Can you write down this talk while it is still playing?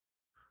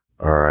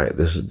Alright,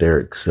 this is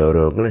Derek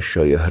Soto. I'm going to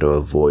show you how to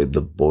avoid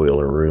the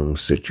boiler room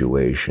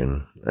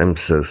situation. I'm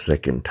so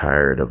sick and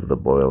tired of the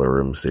boiler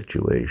room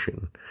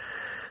situation.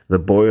 The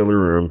boiler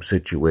room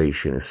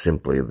situation is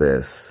simply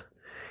this.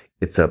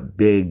 It's a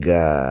big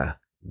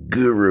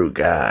guru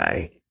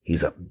guy.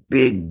 He's a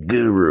big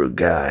guru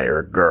guy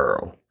or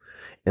girl.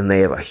 And they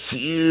have a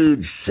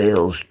huge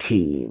sales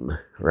team,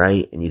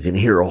 right? And you can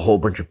hear a whole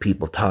bunch of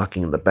people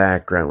talking in the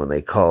background when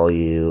they call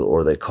you,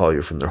 or they call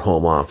you from their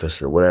home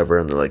office or whatever,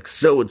 and they're like,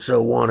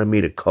 so-and-so wanted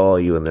me to call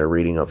you, and they're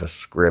reading off a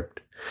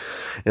script,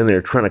 and they're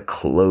trying to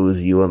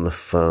close you on the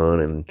phone,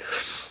 and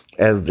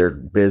as their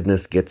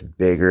business gets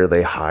bigger,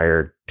 they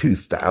hire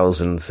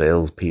 2,000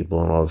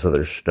 salespeople and all this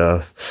other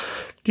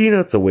stuff. Do you know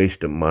it's a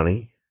waste of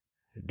money?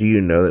 Do you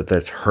know that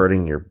that's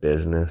hurting your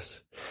business?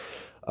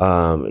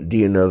 Do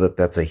you know that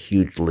that's a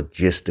huge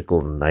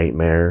logistical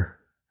nightmare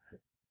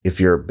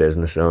if you're a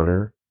business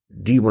owner?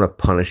 Do you want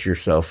to punish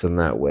yourself in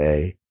that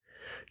way?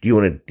 Do you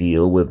want to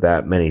deal with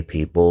that many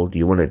people? Do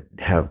you want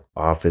to have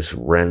office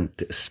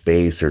rent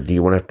space, or do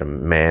you want to have to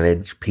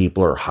manage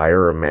people or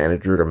hire a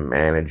manager to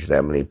manage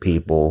that many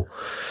people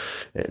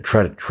and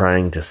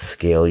trying to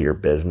scale your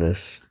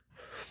business?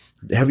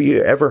 Have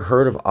you ever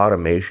heard of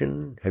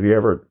automation? Have you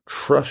ever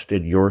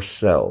trusted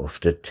yourself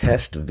to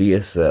test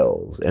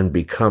VSLs and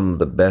become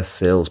the best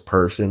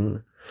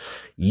salesperson?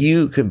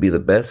 You could be the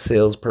best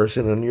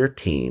salesperson on your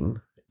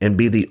team and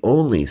be the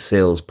only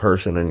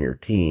salesperson on your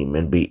team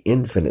and be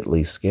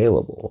infinitely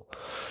scalable.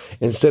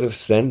 Instead of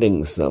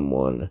sending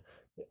someone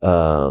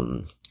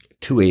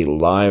to a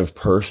live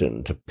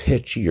person to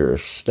pitch your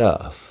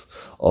stuff,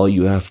 all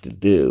you have to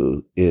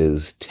do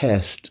is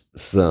test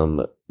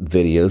some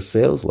video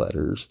sales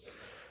letters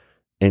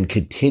and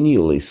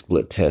continually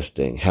split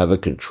testing, have a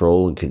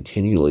control and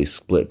continually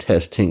split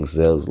testing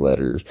sales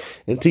letters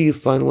until you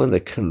find one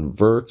that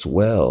converts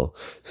well,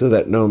 so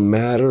that no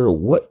matter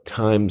what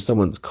time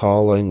someone's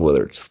calling,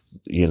 whether it's,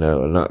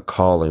 not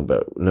calling,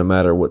 but no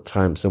matter what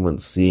time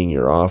someone's seeing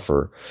your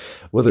offer,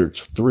 whether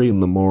it's 3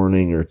 a.m.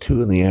 or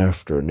 2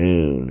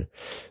 p.m,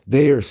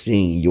 they are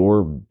seeing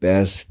your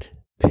best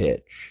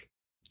pitch.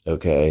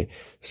 Okay.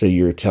 So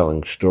you're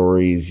telling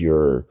stories,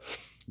 you're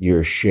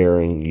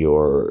sharing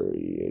your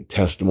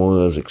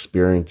testimonials,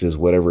 experiences,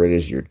 whatever it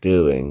is you're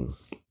doing,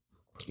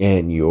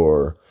 and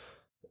you're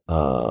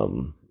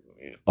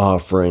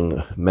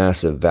offering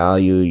massive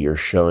value. You're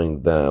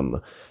showing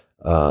them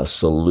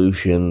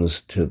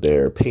solutions to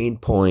their pain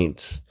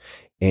points,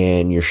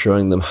 and you're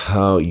showing them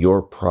how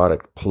your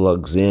product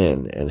plugs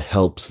in and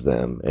helps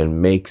them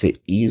and makes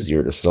it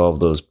easier to solve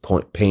those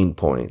pain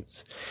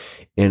points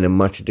in a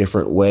much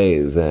different way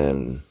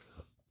than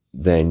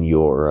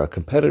your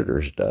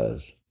competitors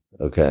does.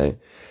 Okay.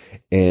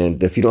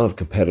 And if you don't have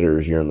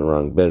competitors, you're in the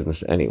wrong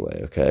business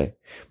anyway. Okay.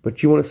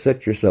 But you want to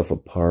set yourself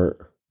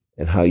apart.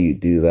 And how you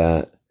do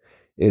that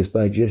is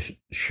by just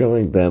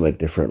showing them a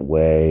different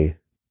way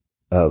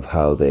of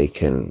how they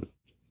can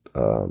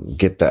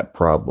get that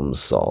problem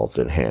solved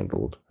and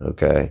handled.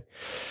 Okay.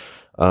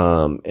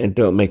 And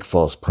don't make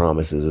false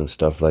promises and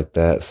stuff like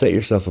that. Set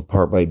yourself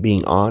apart by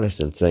being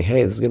honest and saying,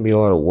 hey, this is going to be a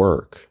lot of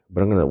work,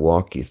 but I'm going to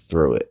walk you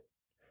through it.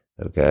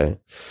 Okay.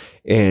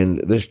 And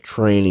this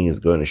training is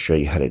going to show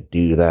you how to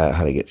do that,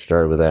 how to get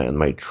started with that. And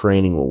my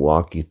training will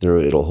walk you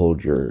through it. It'll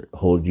hold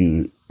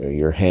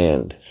your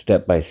hand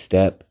step by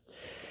step,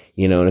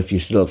 and if you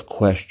still have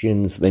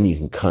questions, then you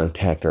can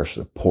contact our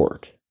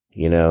support,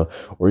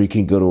 or you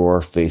can go to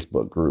our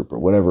Facebook group or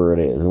whatever it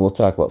is. And we'll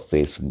talk about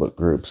Facebook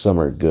groups. Some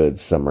are good,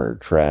 some are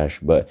trash.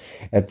 But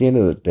at the end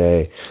of the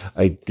day,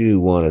 I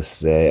don't want to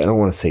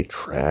say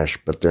trash,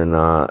 but they're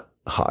not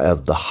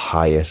of the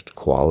highest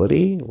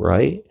quality,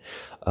 right?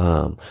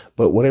 But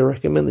what I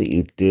recommend that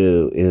you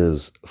do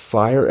is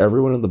fire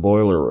everyone in the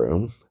boiler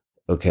room,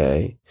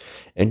 okay,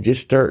 and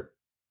just start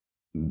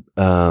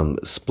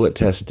split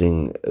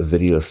testing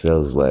video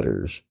sales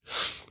letters,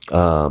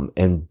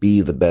 and be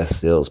the best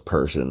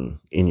salesperson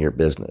in your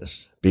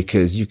business,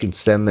 because you can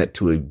send that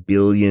to 1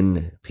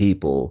 billion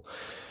people,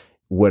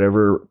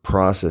 whatever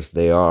process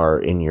they are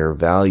in your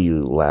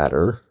value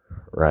ladder,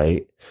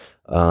 right?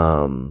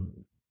 When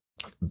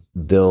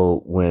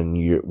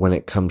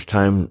it comes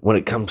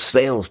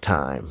sales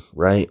time,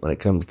 right? When it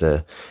comes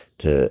to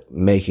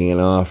making an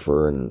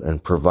offer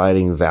and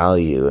providing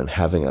value and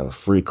having a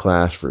free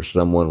class for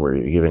someone where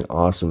you're giving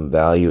awesome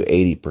value,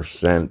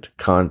 80%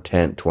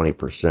 content,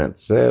 20%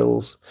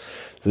 sales.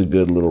 It's a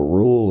good little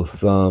rule of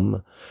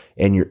thumb.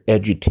 And you're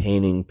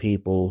edutaining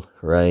people,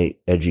 right?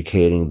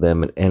 Educating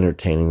them and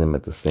entertaining them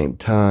at the same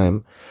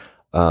time.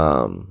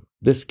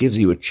 This gives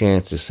you a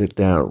chance to sit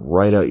down,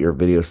 write out your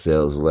video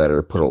sales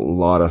letter, put a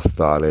lot of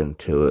thought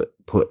into it,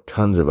 put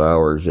tons of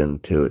hours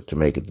into it to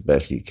make it the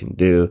best you can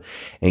do,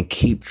 and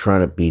keep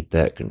trying to beat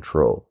that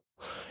control.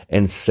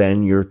 And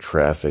send your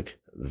traffic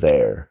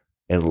there,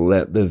 and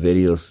let the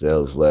video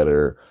sales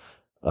letter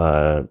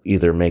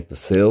either make the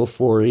sale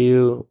for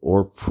you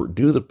or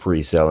do the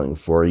pre-selling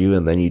for you,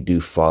 and then you do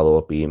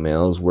follow-up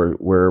emails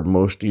where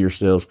most of your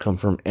sales come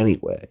from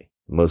anyway.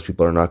 Most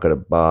people are not going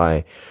to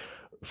buy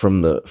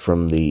from the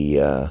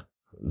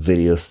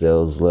video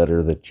sales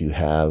letter that you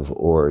have,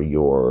 or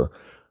your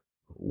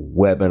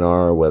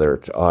webinar, whether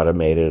it's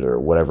automated or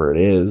whatever it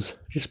is.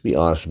 Just be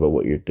honest about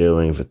what you're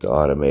doing. If it's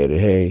automated,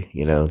 hey,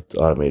 it's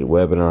automated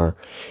webinar,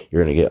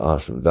 you're going to get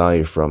awesome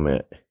value from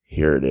it.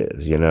 Here it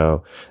is.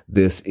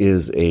 This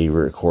is a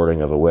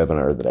recording of a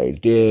webinar that I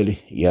did,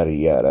 yada,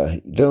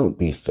 yada. Don't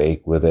be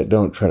fake with it.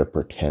 Don't try to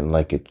pretend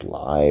like it's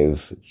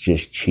live. It's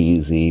just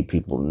cheesy.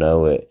 People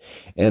know it.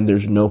 And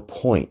there's no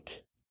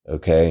point.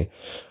 Okay.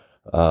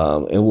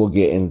 And we'll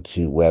get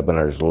into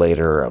webinars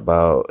later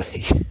about,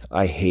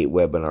 I hate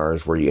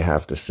webinars where you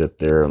have to sit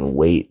there and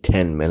wait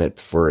 10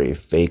 minutes for a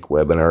fake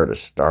webinar to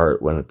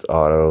start when it's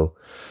auto,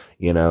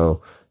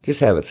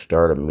 just have it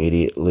start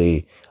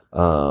immediately.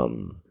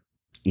 And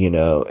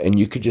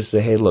you could just say,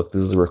 hey, look,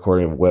 this is a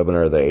recording of a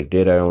webinar that I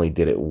did. I only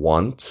did it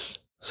once,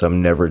 so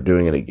I'm never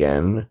doing it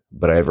again,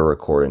 but I have a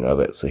recording of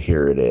it. So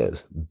here it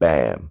is.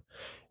 Bam.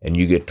 And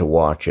you get to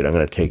watch it. I'm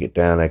going to take it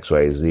down,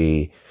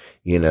 XYZ,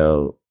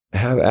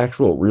 have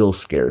actual real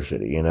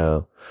scarcity,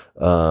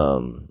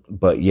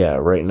 but yeah,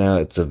 right now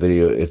it's a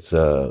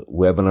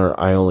webinar.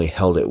 I only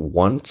held it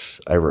once.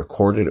 I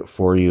recorded it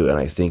for you, and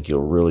I think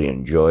you'll really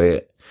enjoy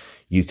it.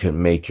 You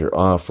can make your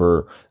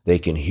offer. They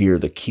can hear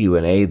the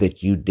Q&A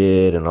that you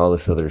did and all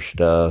this other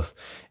stuff.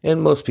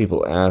 And most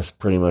people ask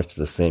pretty much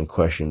the same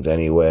questions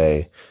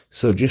anyway.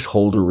 So just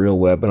hold a real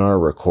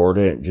webinar, record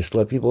it, and just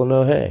let people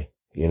know, hey,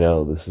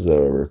 this is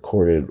a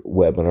recorded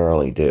webinar. I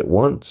only did it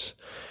once,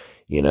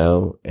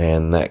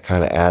 and that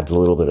kind of adds a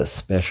little bit of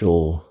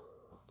special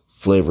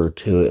flavor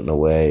to it in a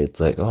way. It's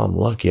like, oh, I'm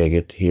lucky I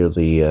get to hear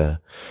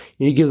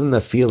you give them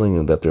the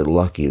feeling that they're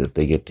lucky that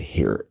they get to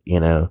hear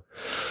it,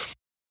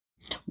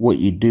 What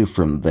you do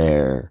from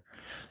there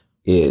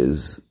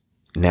is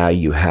now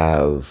you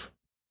have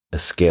a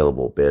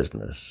scalable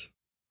business.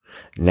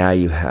 Now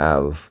you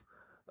have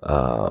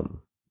a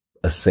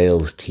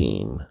sales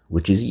team,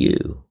 which is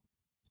you,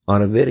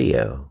 on a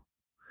video.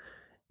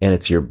 And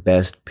it's your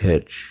best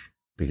pitch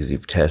because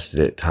you've tested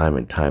it time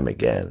and time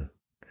again.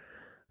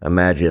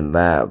 Imagine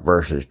that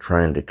versus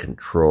trying to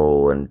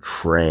control and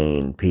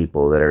train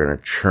people that are going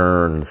to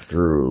churn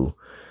through.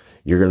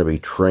 You're going to be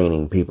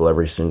training people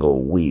every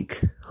single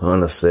week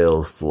on a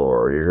sales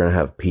floor. You're going to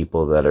have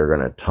people that are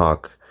going to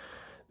talk.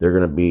 They're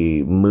going to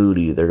be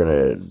moody. They're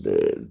going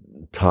to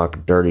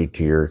talk dirty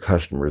to your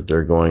customers.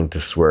 They're going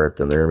to swear at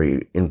them. They're going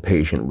to be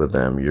impatient with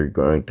them. You're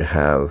going to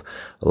have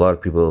a lot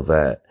of people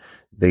that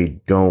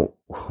they don't,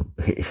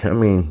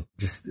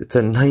 it's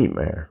a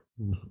nightmare.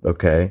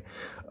 Okay.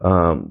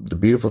 The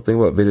beautiful thing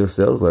about video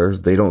sales letters,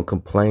 they don't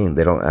complain.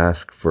 They don't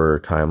ask for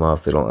time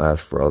off. They don't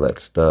ask for all that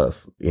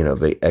stuff.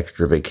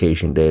 Extra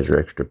vacation days or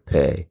extra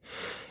pay.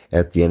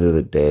 At the end of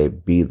the day,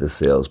 be the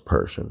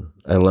salesperson.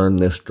 I learned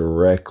this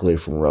directly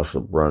from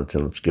Russell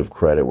Brunson. Let's give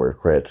credit where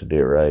credit's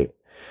due, right?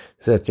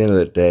 So at the end of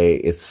the day,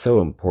 it's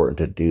so important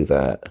to do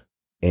that.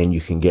 And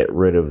you can get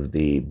rid of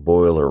the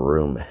boiler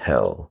room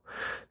hell.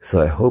 So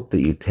I hope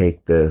that you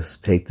take this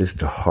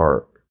to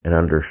heart and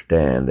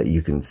understand that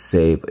you can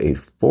save a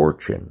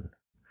fortune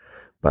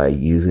by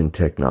using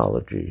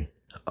technology.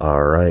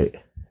 All right.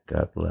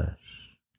 God bless.